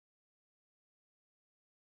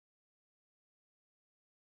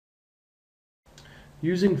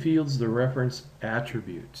Using fields to reference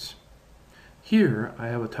attributes. Here I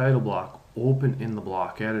have a title block open in the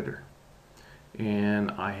block editor, and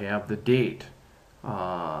I have the date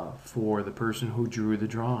for the person who drew the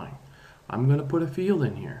drawing. I'm going to put a field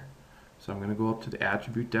in here. So I'm going to go up to the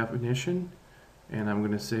attribute definition, and I'm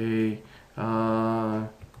going to say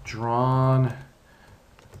drawn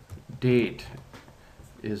date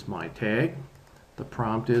is my tag. The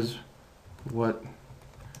prompt is what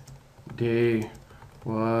day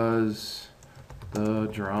was the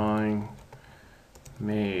drawing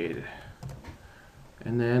made.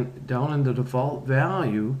 And then down in the default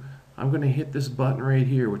value, I'm going to hit this button right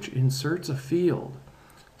here, which inserts a field.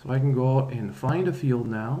 So I can go out and find a field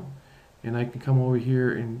now, and I can come over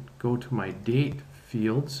here and go to my date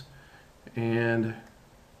fields. And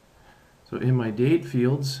so in my date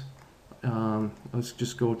fields, let's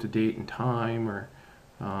just go to date and time, or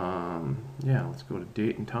yeah, let's go to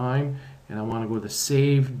date and time, and I want to go to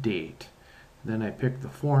save date. Then I pick the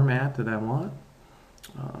format that I want.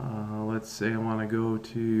 Let's say I want to go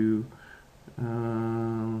to,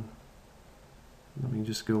 let me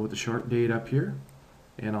just go with the short date up here,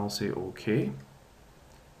 and I'll say OK.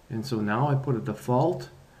 And so now I put a default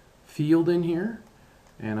field in here,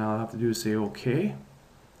 and all I have to do is say OK,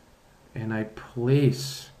 and I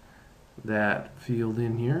place that field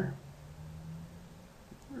in here,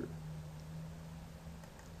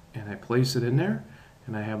 and I place it in there,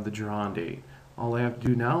 and I have the drawn date. All I have to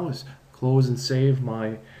do now is close and save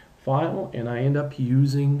my file, and I end up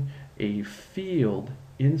using a field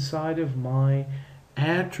inside of my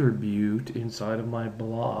attribute inside of my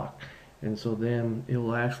block. And so then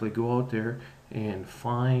it'll actually go out there and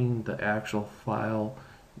find the actual file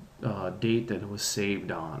date that it was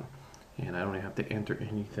saved on, and I don't have to enter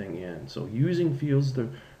anything in. So using fields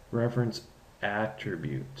to reference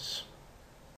attributes.